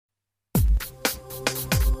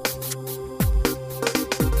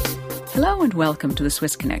Hello and welcome to the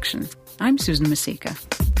Swiss Connection. I'm Susan Masika.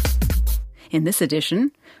 In this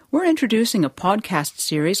edition, we're introducing a podcast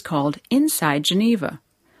series called Inside Geneva,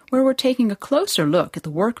 where we're taking a closer look at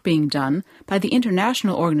the work being done by the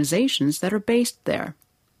international organizations that are based there.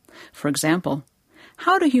 For example,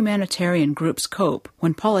 how do humanitarian groups cope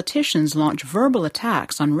when politicians launch verbal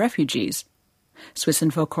attacks on refugees?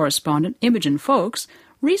 Swissinfo correspondent Imogen Folks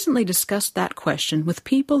recently discussed that question with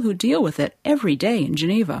people who deal with it every day in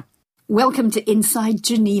Geneva. Welcome to Inside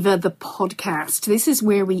Geneva, the podcast. This is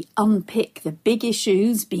where we unpick the big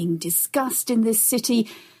issues being discussed in this city,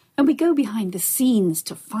 and we go behind the scenes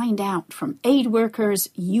to find out from aid workers,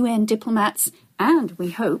 UN diplomats, and, we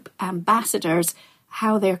hope, ambassadors,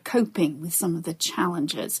 how they're coping with some of the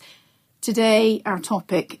challenges. Today, our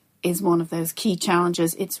topic is one of those key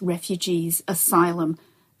challenges. It's refugees, asylum,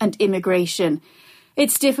 and immigration.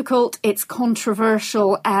 It's difficult, it's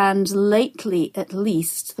controversial, and lately, at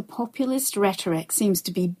least, the populist rhetoric seems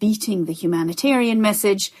to be beating the humanitarian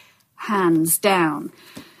message hands down.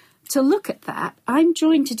 To look at that, I'm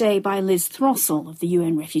joined today by Liz Throssell of the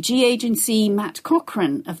UN Refugee Agency, Matt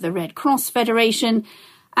Cochrane of the Red Cross Federation,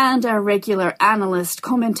 and our regular analyst,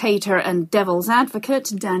 commentator and devil's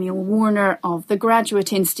advocate, Daniel Warner of the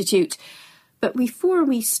Graduate Institute. But before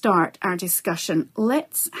we start our discussion,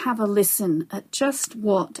 let's have a listen at just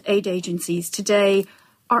what aid agencies today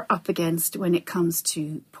are up against when it comes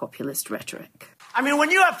to populist rhetoric. I mean,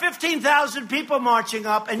 when you have 15,000 people marching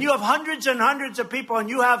up and you have hundreds and hundreds of people and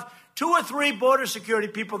you have 2 or 3 border security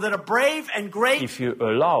people that are brave and great. If you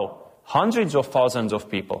allow hundreds of thousands of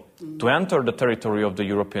people to enter the territory of the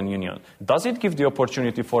European Union, does it give the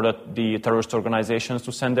opportunity for the terrorist organizations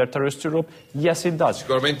to send their terrorists to Europe? Yes, it does.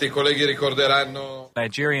 Sicuramente I colleghi ricorderanno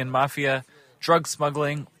Nigerian mafia, drug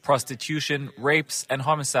smuggling, prostitution, rapes, and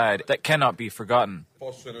homicide that cannot be forgotten.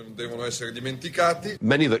 possono e non devono essere dimenticati.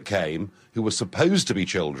 Many that came, who were supposed to be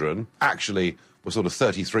children, actually were sort of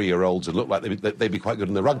 33-year-olds and looked like they'd be quite good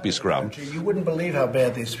in the rugby scrum. You wouldn't believe how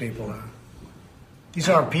bad these people are. These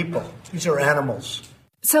aren't people. These are animals.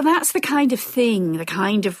 So that's the kind of thing, the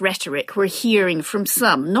kind of rhetoric we're hearing from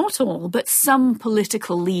some, not all, but some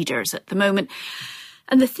political leaders at the moment.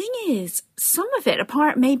 And the thing is, some of it,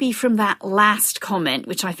 apart maybe from that last comment,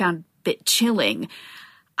 which I found a bit chilling,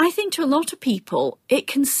 I think to a lot of people it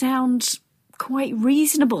can sound quite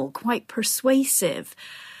reasonable, quite persuasive.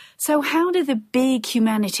 So how do the big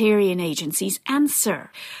humanitarian agencies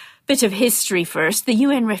answer? Bit of history first. The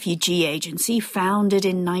UN Refugee Agency, founded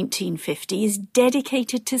in 1950, is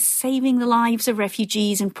dedicated to saving the lives of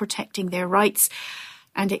refugees and protecting their rights,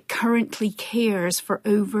 and it currently cares for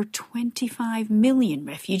over 25 million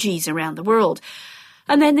refugees around the world.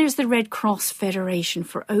 And then there's the Red Cross Federation.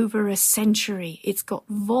 For over a century, it's got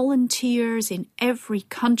volunteers in every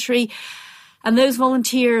country, and those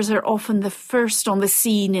volunteers are often the first on the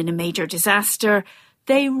scene in a major disaster.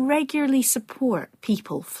 They regularly support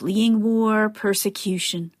people fleeing war,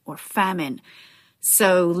 persecution, or famine.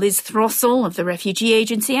 So Liz Throssell of the Refugee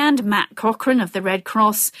Agency and Matt Cochrane of the Red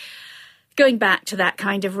Cross, going back to that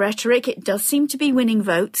kind of rhetoric, it does seem to be winning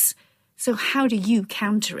votes. So how do you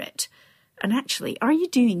counter it? And actually, are you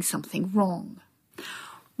doing something wrong?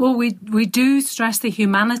 Well, we do stress the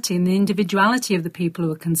humanity and the individuality of the people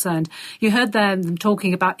who are concerned. You heard them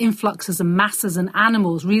talking about influxes and masses and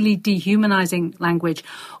animals, really dehumanising language.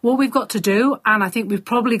 What we've got to do, and I think we've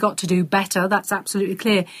probably got to do better, that's absolutely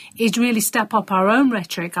clear, is really step up our own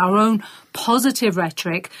rhetoric, our own positive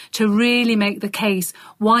rhetoric, to really make the case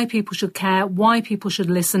why people should care, why people should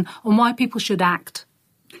listen, and why people should act.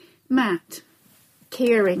 Matt,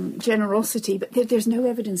 caring, generosity, but there's no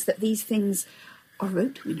evidence that these things are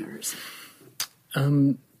vote winners. I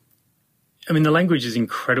mean, the language is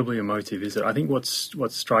incredibly emotive, is it? I think what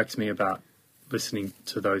strikes me about listening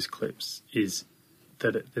to those clips is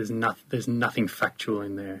that there's nothing factual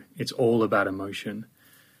in there. It's all about emotion.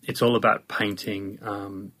 It's all about painting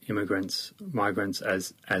migrants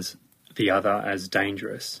as the other, as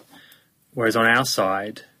dangerous. Whereas on our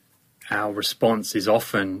side, our response is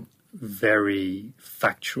often very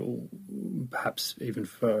factual, perhaps even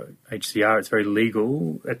for HCR it's very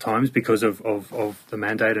legal at times because of the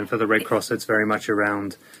mandate, and for the Red Cross it's very much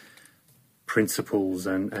around principles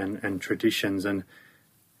and traditions, and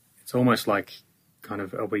it's almost like kind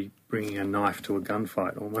of, are we bringing a knife to a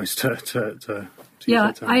gunfight almost to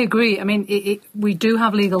yeah, I agree. I mean, we do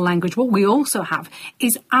have legal language. What we also have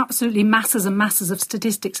is absolutely masses and masses of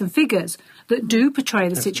statistics and figures that do portray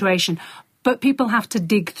the situation. But people have to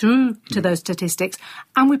dig through to those statistics,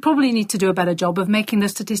 and we probably need to do a better job of making those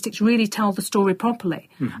statistics really tell the story properly.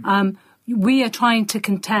 we are trying to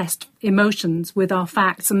contest emotions with our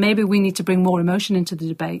facts, and maybe we need to bring more emotion into the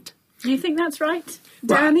debate. Do you think that's right,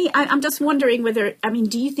 Jeremy? I'm just wondering whether,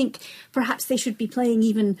 do you think perhaps they should be playing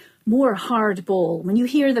even more hardball? When you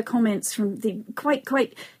hear the comments from the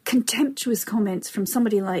quite contemptuous comments from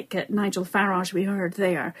somebody like Nigel Farage we heard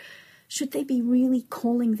there, should they be really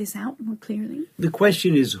calling this out more clearly? The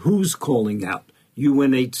question is who's calling out?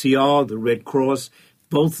 UNHCR, the Red Cross,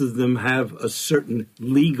 both of them have a certain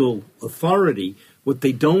legal authority. What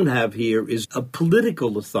they don't have here is a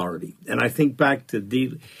political authority. And I think back to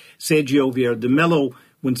Sergio Vieira de Mello,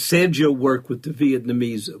 when Sergio worked with the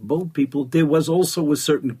Vietnamese boat people, there was also a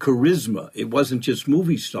certain charisma. It wasn't just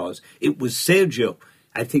movie stars. It was Sergio.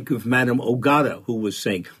 I think of Madame Ogata, who was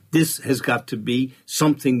saying, this has got to be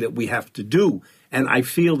something that we have to do. And I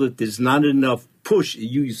feel that there's not enough push,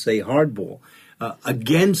 you say hardball,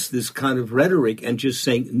 against this kind of rhetoric and just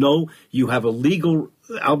saying, no, you have a legal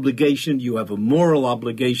obligation, you have a moral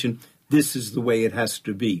obligation, this is the way it has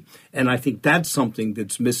to be. And I think that's something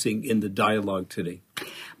that's missing in the dialogue today.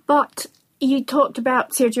 But you talked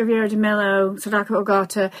about Sergio Vieira de Mello, Sadako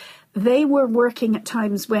Ogata. They were working at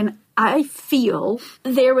times when I feel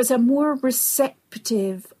there was a more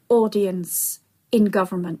receptive audience in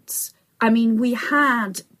governments. I mean, we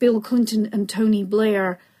had Bill Clinton and Tony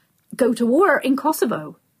Blair go to war in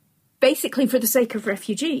Kosovo, basically for the sake of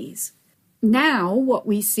refugees. Now what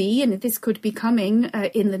we see, and this could be coming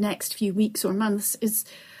in the next few weeks or months, is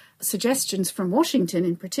suggestions from Washington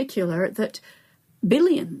in particular that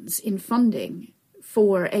billions in funding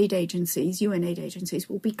for aid agencies, UN aid agencies,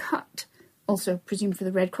 will be cut. Also, presumed for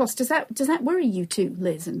the Red Cross. Does that worry you too,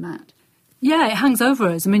 Liz and Matt? Yeah, it hangs over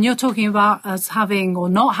us. I mean, you're talking about us having or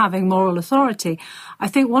not having moral authority. I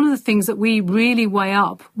think one of the things that we really weigh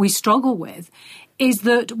up, we struggle with, is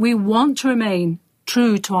that we want to remain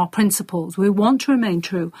true to our principles. We want to remain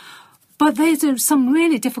true. But there's some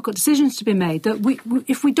really difficult decisions to be made that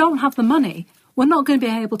if we don't have the money, we're not going to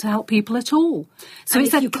be able to help people at all. So and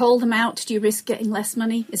if you call them out, do you risk getting less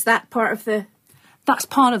money? Is that part of the... That's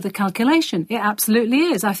part of the calculation. It absolutely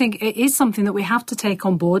is. I think it is something that we have to take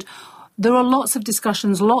on board. There are lots of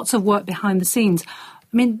discussions, lots of work behind the scenes.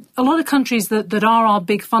 I mean, a lot of countries that are our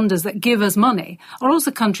big funders that give us money are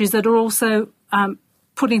also countries that are also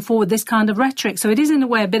putting forward this kind of rhetoric. So it is, in a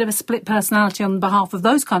way, a bit of a split personality on behalf of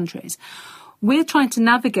those countries. We're trying to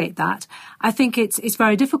navigate that. I think it's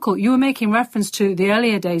very difficult. You were making reference to the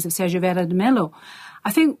earlier days of Sergio Vieira de Mello.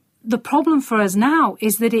 I think the problem for us now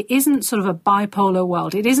is that it isn't sort of a bipolar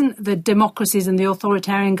world. It isn't the democracies and the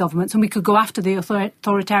authoritarian governments, and we could go after the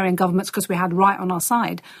authoritarian governments because we had right on our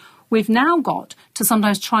side. We've now got to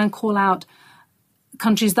sometimes try and call out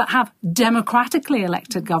countries that have democratically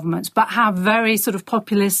elected governments but have very sort of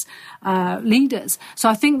populist leaders. So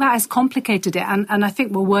I think that has complicated it, and I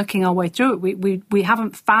think we're working our way through it. We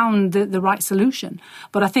haven't found the right solution.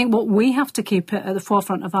 But I think what we have to keep at the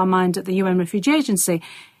forefront of our mind at the UN Refugee Agency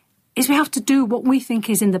is we have to do what we think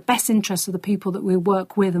is in the best interest of the people that we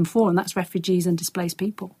work with and for, and that's refugees and displaced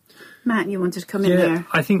people. Matt, you wanted to come in there.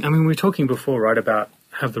 We were talking before, right, about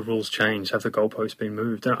have the rules changed, have the goalposts been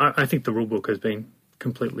moved? And I think the rule book has been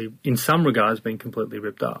completely, in some regards, been completely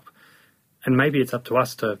ripped up. And maybe it's up to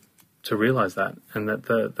us to realise that, and that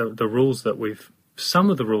the rules that some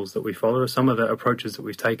of the rules that we follow, some of the approaches that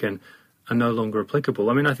we've taken are no longer applicable.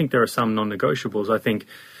 I mean, I think there are some non-negotiables. I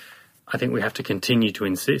think we have to continue to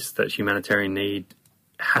insist that humanitarian need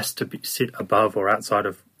has to sit above or outside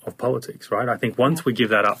of politics, right? I think once we give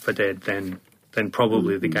that up for dead, then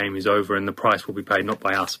probably the game is over, and the price will be paid not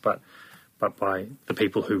by us, but by the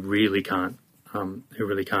people who really can't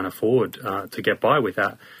afford to get by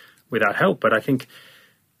without help. But I think,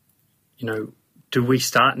 do we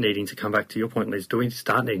start needing to come back to your point, Liz? Do we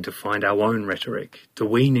start needing to find our own rhetoric? Do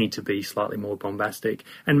we need to be slightly more bombastic?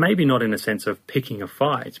 And maybe not in a sense of picking a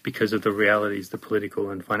fight because of the realities, the political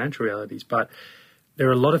and financial realities, but there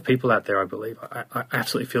are a lot of people out there, I believe, I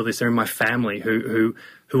absolutely feel this, they're in my family who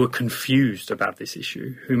are confused about this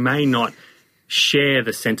issue, who may not share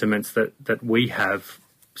the sentiments that we have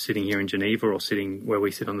sitting here in Geneva or sitting where we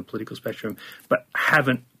sit on the political spectrum, but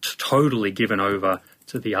haven't totally given over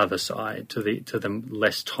to the other side, to the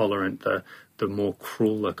less tolerant, the more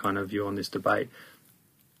crueler kind of view on this debate.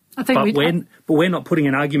 But we're not putting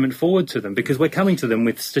an argument forward to them because we're coming to them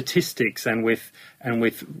with statistics and with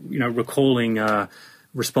recalling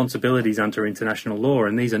responsibilities under international law,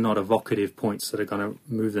 and these are not evocative points that are going to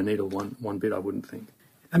move the needle one bit, I wouldn't think.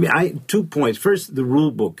 I mean, 2 points. First, the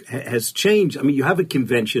rule book has changed. I mean, you have a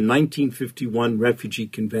convention, 1951 Refugee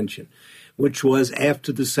Convention, which was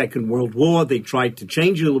after the Second World War. They tried to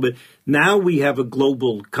change it a little bit. Now we have a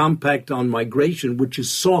global compact on migration, which is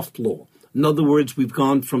soft law. In other words, we've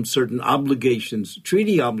gone from certain obligations,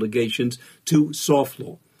 treaty obligations, to soft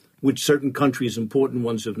law, which certain countries, important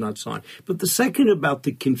ones, have not signed. But the second, about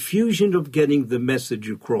the confusion of getting the message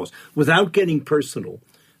across, without getting personal,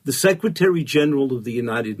 the Secretary General of the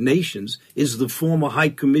United Nations is the former High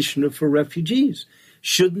Commissioner for Refugees.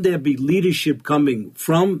 Shouldn't there be leadership coming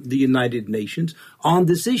from the United Nations on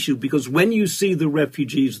this issue? Because when you see the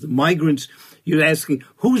refugees, the migrants, you're asking,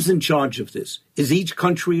 who's in charge of this? Is each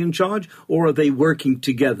country in charge, or are they working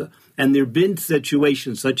together? And there have been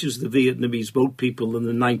situations such as the Vietnamese boat people in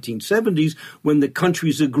the 1970s when the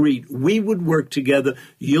countries agreed, we would work together,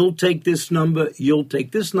 you'll take this number, you'll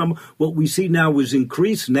take this number. What we see now is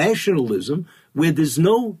increased nationalism, where there's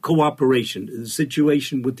no cooperation. The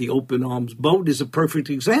situation with the open arms boat is a perfect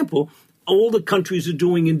example. All the countries are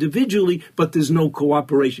doing individually, but there's no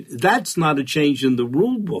cooperation. That's not a change in the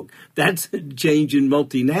rule book. That's a change in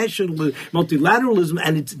multilateralism,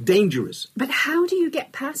 and it's dangerous. But how do you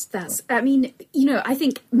get past that? I mean, I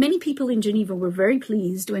think many people in Geneva were very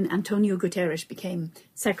pleased when Antonio Guterres became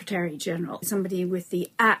Secretary General, somebody with the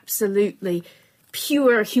absolutely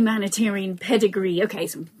pure humanitarian pedigree. Okay,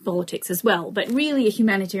 some politics as well, but really a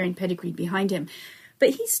humanitarian pedigree behind him.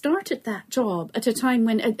 But he started that job at a time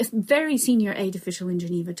when a very senior aid official in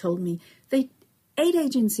Geneva told me UN aid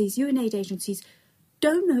agencies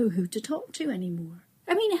don't know who to talk to anymore.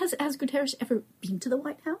 I mean, has Guterres ever been to the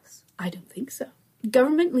White House? I don't think so.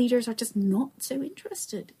 Government leaders are just not so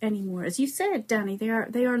interested anymore. As you said, Danny, they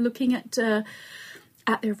are looking at their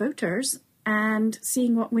voters and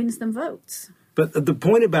seeing what wins them votes. But the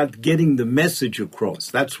point about getting the message across,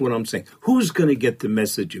 that's what I'm saying. Who's going to get the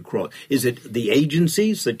message across? Is it the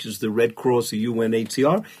agencies, such as the Red Cross or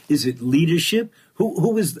UNHCR? Is it leadership?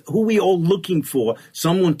 Who are we all looking for?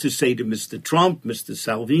 Someone to say to Mr. Trump, Mr.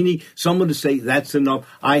 Salvini, someone to say, that's enough,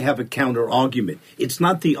 I have a counter-argument. It's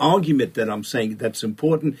not the argument that I'm saying that's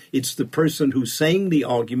important. It's the person who's saying the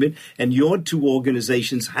argument, and your two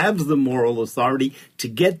organizations have the moral authority to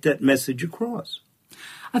get that message across.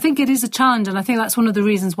 I think it is a challenge, and I think that's one of the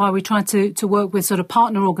reasons why we try to work with sort of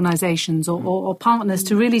partner organisations or partners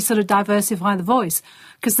to really sort of diversify the voice.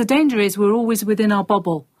 Because the danger is we're always within our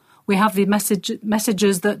bubble. We have the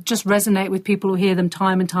messages that just resonate with people who hear them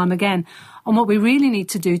time and time again. And what we really need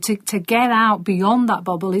to do to get out beyond that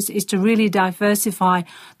bubble is to really diversify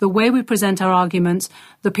the way we present our arguments,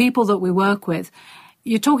 the people that we work with.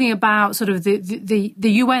 You're talking about sort of the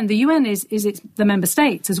UN. The UN is the member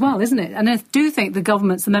states as well, isn't it? And I do think the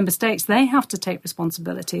governments, the member states, they have to take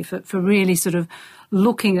responsibility for really sort of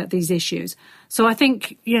looking at these issues. So I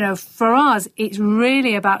think, for us, it's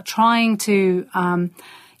really about trying to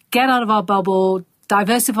get out of our bubble,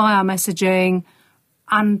 diversify our messaging,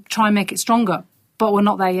 and try and make it stronger. But we're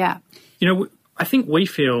not there yet. I think I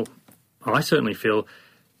certainly feel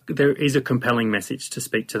there is a compelling message to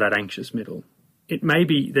speak to that anxious middle. It may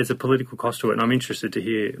be there's a political cost to it, and I'm interested to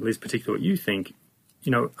hear, Liz, particularly what you think.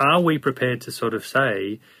 Are we prepared to sort of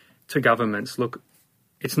say to governments, look,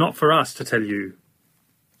 it's not for us to tell you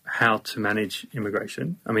how to manage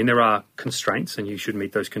immigration. I mean, there are constraints, and you should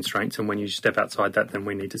meet those constraints, and when you step outside that, then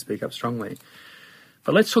we need to speak up strongly.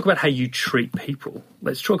 But let's talk about how you treat people.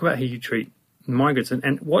 Let's talk about how you treat migrants.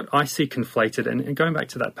 And what I see conflated, and going back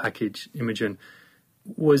to that package, Imogen,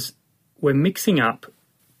 was we're mixing up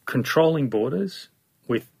controlling borders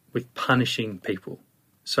with punishing people.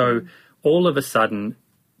 So all of a sudden,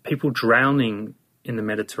 people drowning in the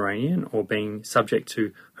Mediterranean or being subject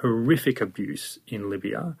to horrific abuse in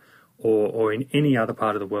Libya or in any other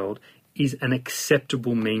part of the world is an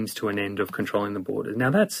acceptable means to an end of controlling the border. Now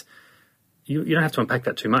that's, you don't have to unpack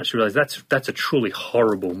that too much to realise that's a truly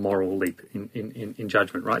horrible moral leap in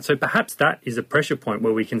judgment, right? So perhaps that is a pressure point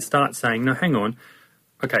where we can start saying, no, hang on,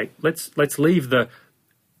 okay, let's leave the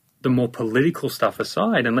more political stuff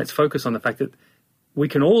aside, and let's focus on the fact that we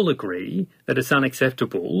can all agree that it's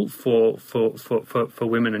unacceptable for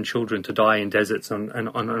women and children to die in deserts and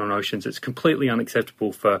on oceans. It's completely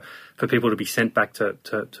unacceptable for people to be sent back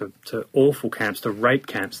to awful camps, to rape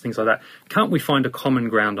camps, things like that. Can't we find a common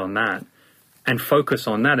ground on that and focus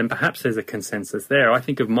on that? And perhaps there's a consensus there. I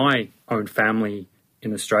think of my own family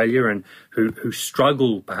in Australia and who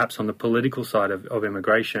struggle perhaps on the political side of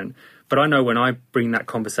immigration. But I know when I bring that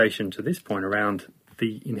conversation to this point around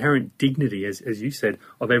the inherent dignity, as you said,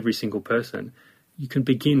 of every single person, you can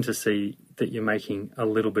begin to see that you're making a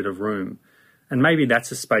little bit of room. And maybe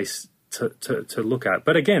that's a space to look at.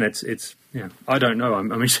 But again, it's I don't know.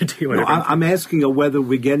 I'm interested to hear what I'm asking whether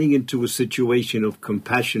we're getting into a situation of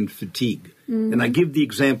compassion fatigue. Mm-hmm. And I give the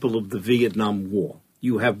example of the Vietnam War.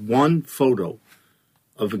 You have one photo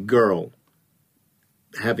of a girl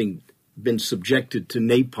having been subjected to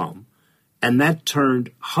napalm, And that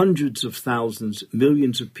turned hundreds of thousands,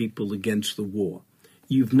 millions of people against the war.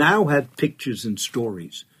 You've now had pictures and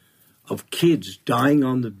stories of kids dying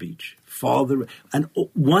on the beach, and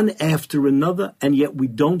one after another, and yet we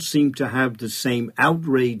don't seem to have the same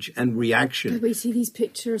outrage and reaction. But we see these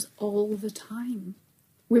pictures all the time.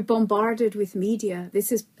 We're bombarded with media.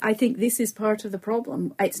 I think this is part of the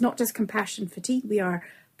problem. It's not just compassion fatigue. We are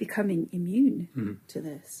becoming immune to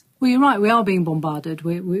this. Well, you're right. We are being bombarded.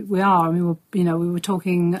 We are. I mean, we were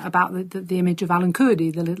talking about the image of Alan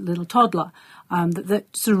Kurdi, the little toddler, that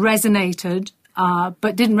sort of resonated,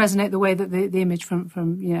 but didn't resonate the way that the image from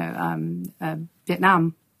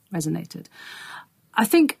Vietnam resonated. I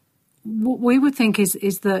think what we would think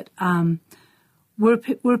is that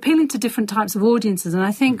we're appealing to different types of audiences, and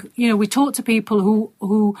I think we talk to people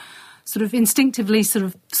who sort of instinctively sort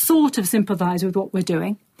of sympathise with what we're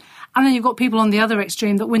doing. And then you've got people on the other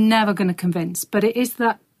extreme that we're never going to convince. But it is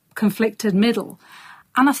that conflicted middle.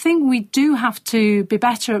 And I think we do have to be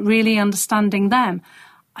better at really understanding them.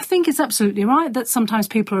 I think it's absolutely right that sometimes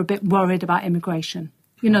people are a bit worried about immigration.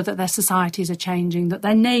 That their societies are changing, that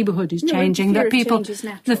their neighbourhood is changing, that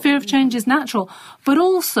the fear of change is natural. But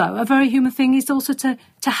also, a very human thing is also to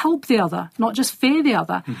help the other, not just fear the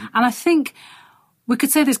other. Mm-hmm. And I think we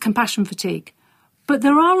could say there's compassion fatigue. But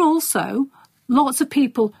there are also lots of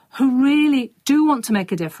people who really do want to make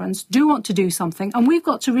a difference, do want to do something, and we've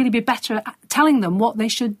got to really be better at telling them what they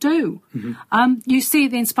should do. Mm-hmm. You see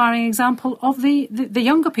the inspiring example of the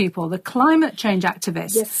younger people, the climate change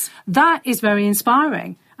activists. Yes. That is very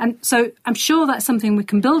inspiring. And so I'm sure that's something we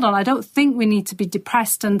can build on. I don't think we need to be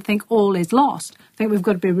depressed and think all is lost. I think we've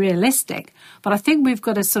got to be realistic. But I think we've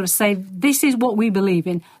got to sort of say, this is what we believe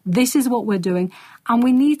in, this is what we're doing, and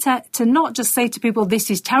we need to not just say to people, this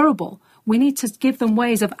is terrible. We need to give them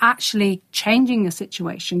ways of actually changing the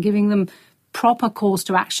situation, giving them proper calls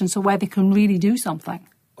to action so where they can really do something.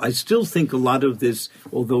 I still think a lot of this,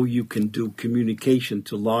 although you can do communication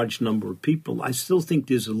to a large number of people, I still think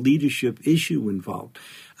there's a leadership issue involved.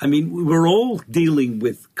 I mean, we're all dealing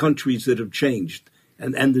with countries that have changed.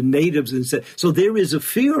 And the natives, and so there is a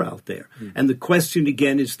fear out there. Mm. And the question,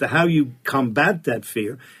 again, is to how you combat that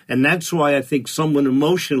fear. And that's why I think someone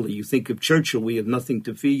emotionally, you think of Churchill, we have nothing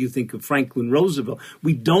to fear. You think of Franklin Roosevelt.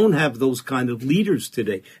 We don't have those kind of leaders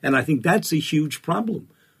today. And I think that's a huge problem.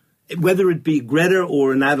 Whether it be Greta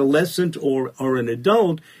or an adolescent or an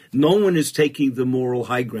adult, no one is taking the moral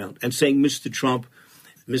high ground and saying, Mr. Trump,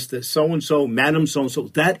 Mr. So-and-so, Madam so-and-so,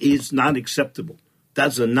 that is not acceptable.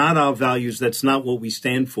 Those are not our values. That's not what we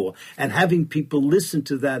stand for. And having people listen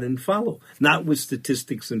to that and follow, not with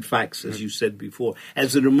statistics and facts, as you said before,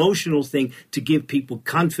 as an emotional thing to give people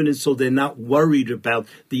confidence so they're not worried about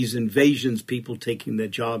these invasions, people taking their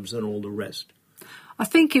jobs and all the rest. I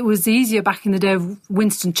think it was easier back in the day of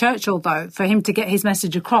Winston Churchill, though, for him to get his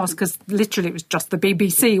message across, because literally it was just the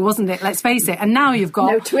BBC, wasn't it? Let's face it. And now you've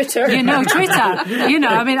got... No Twitter. Twitter.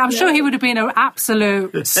 I mean, I'm sure he would have been an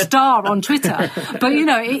absolute star on Twitter. But,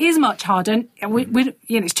 it is much harder. And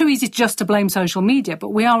it's too easy just to blame social media, but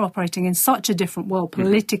we are operating in such a different world,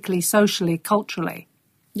 politically, socially, culturally.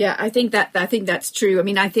 Yeah, I think that's true. I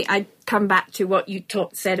mean, I think I come back to what you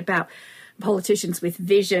said about politicians with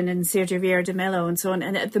vision and Sergio Vieira de Mello and so on.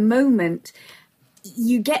 And at the moment,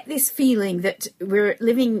 you get this feeling that we're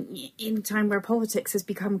living in a time where politics has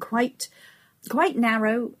become quite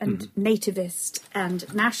narrow and nativist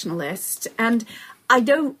and nationalist. And I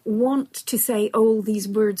don't want to say, these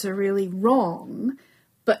words are really wrong.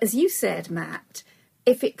 But as you said, Matt,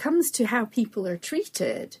 if it comes to how people are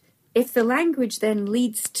treated, if the language then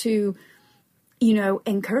leads to,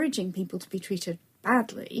 encouraging people to be treated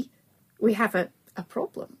badly, we have a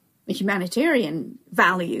problem. The humanitarian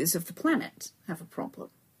values of the planet have a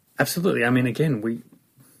problem. Absolutely. I mean, again,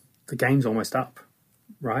 the game's almost up,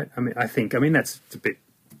 right? I mean, that's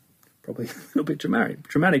probably a little bit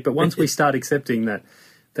dramatic. But once we start accepting that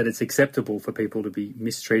it's acceptable for people to be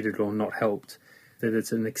mistreated or not helped, that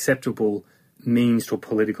it's an acceptable means to a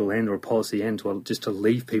political end or a policy end just to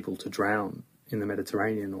leave people to drown in the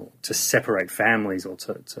Mediterranean, or to separate families, or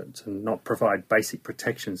to not provide basic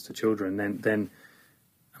protections to children, then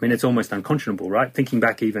I mean, it's almost unconscionable, right? Thinking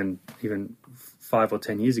back even 5 or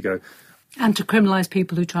 10 years ago. And to criminalise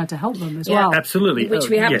people who tried to help them as well. Absolutely. Which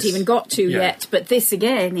we haven't even got to yet. But this,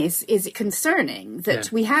 again, is concerning that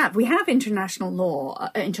we have international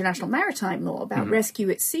law, international maritime law about rescue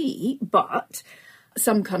at sea, but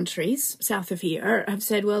some countries south of here have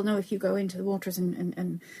said, well, no, if you go into the waters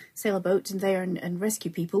and sail a boat in there and rescue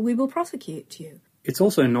people, we will prosecute you. It's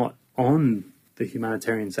also not on the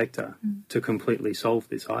humanitarian sector to completely solve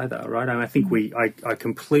this either, right? I think I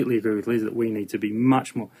completely agree with Liz that we need to be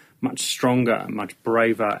much stronger, much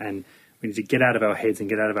braver, and we need to get out of our heads and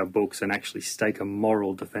get out of our books and actually stake a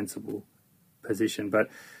moral, defensible position. But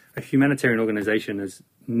a humanitarian organisation has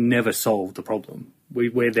never solved the problem.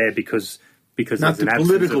 We're there because not the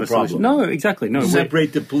political problem. No, exactly. No,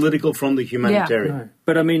 separate the political from the humanitarian. No.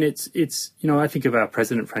 But I mean, it's I think of our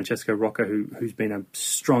president Francesco Rocca, who's been a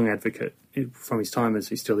strong advocate from his time as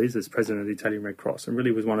he still is as president of the Italian Red Cross, and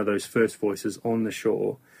really was one of those first voices on the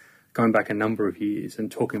shore, going back a number of years and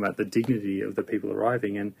talking about the dignity of the people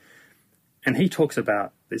arriving, and he talks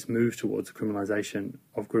about this move towards the criminalisation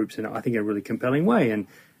of groups in, I think, a really compelling way, and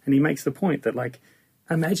he makes the point that, like,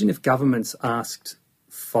 imagine if governments asked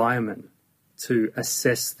firemen to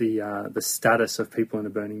assess the status of people in a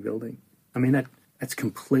burning building. I mean, that's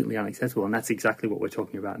completely unacceptable, and that's exactly what we're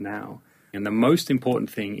talking about now. And the most important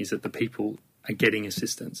thing is that the people are getting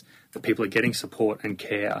assistance, that people are getting support and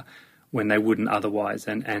care when they wouldn't otherwise.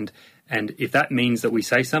 And if that means that we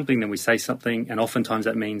say something, then we say something, and oftentimes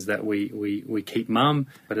that means that we keep mum.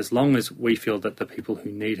 But as long as we feel that the people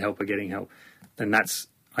who need help are getting help, then that's,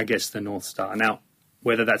 I guess, the North Star. Now,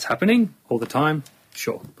 whether that's happening all the time,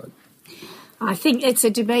 sure, but I think it's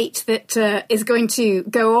a debate that is going to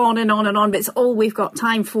go on and on and on, but it's all we've got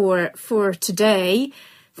time for today.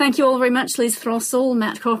 Thank you all very much, Liz Throssell,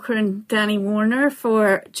 Matt Cochrane, Danny Warner,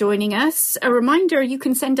 for joining us. A reminder, you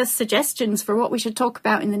can send us suggestions for what we should talk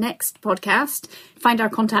about in the next podcast. Find our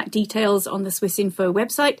contact details on the Swiss Info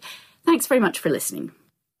website. Thanks very much for listening.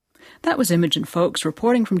 That was Imogen Folks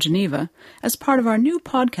reporting from Geneva as part of our new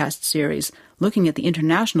podcast series looking at the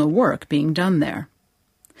international work being done there.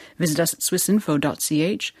 Visit us at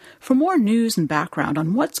swissinfo.ch for more news and background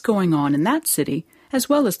on what's going on in that city as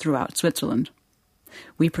well as throughout Switzerland.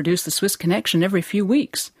 We produce the Swiss Connection every few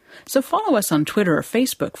weeks, so follow us on Twitter or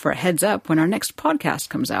Facebook for a heads up when our next podcast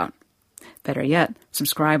comes out. Better yet,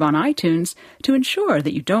 subscribe on iTunes to ensure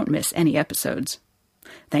that you don't miss any episodes.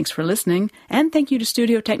 Thanks for listening, and thank you to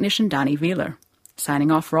studio technician Donnie Wheeler. Signing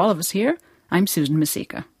off for all of us here, I'm Susan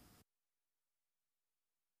Masika.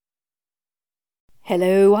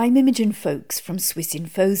 Hello, I'm Imogen Folks from Swiss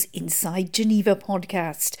Info's Inside Geneva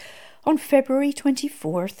podcast. On February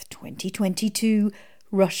 24th, 2022,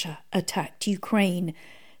 Russia attacked Ukraine.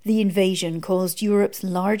 The invasion caused Europe's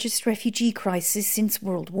largest refugee crisis since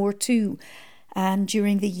World War II, and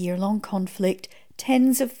during the year-long conflict,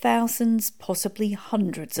 tens of thousands, possibly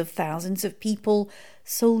hundreds of thousands of people,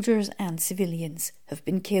 soldiers and civilians, have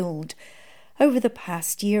been killed. Over the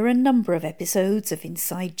past year, a number of episodes of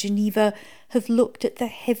Inside Geneva have looked at the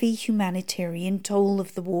heavy humanitarian toll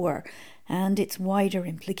of the war and its wider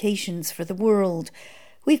implications for the world.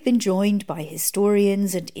 We've been joined by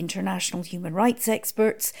historians and international human rights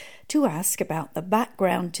experts to ask about the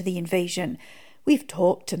background to the invasion. We've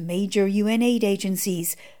talked to major UN aid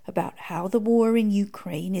agencies about how the war in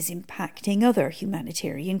Ukraine is impacting other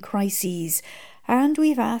humanitarian crises. And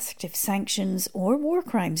we've asked if sanctions or war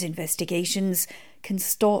crimes investigations can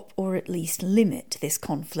stop or at least limit this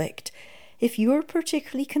conflict. If you're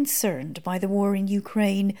particularly concerned by the war in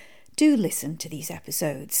Ukraine, do listen to these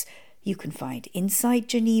episodes. You can find Inside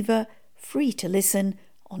Geneva free to listen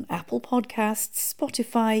on Apple Podcasts,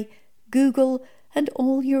 Spotify, Google, and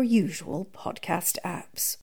all your usual podcast apps.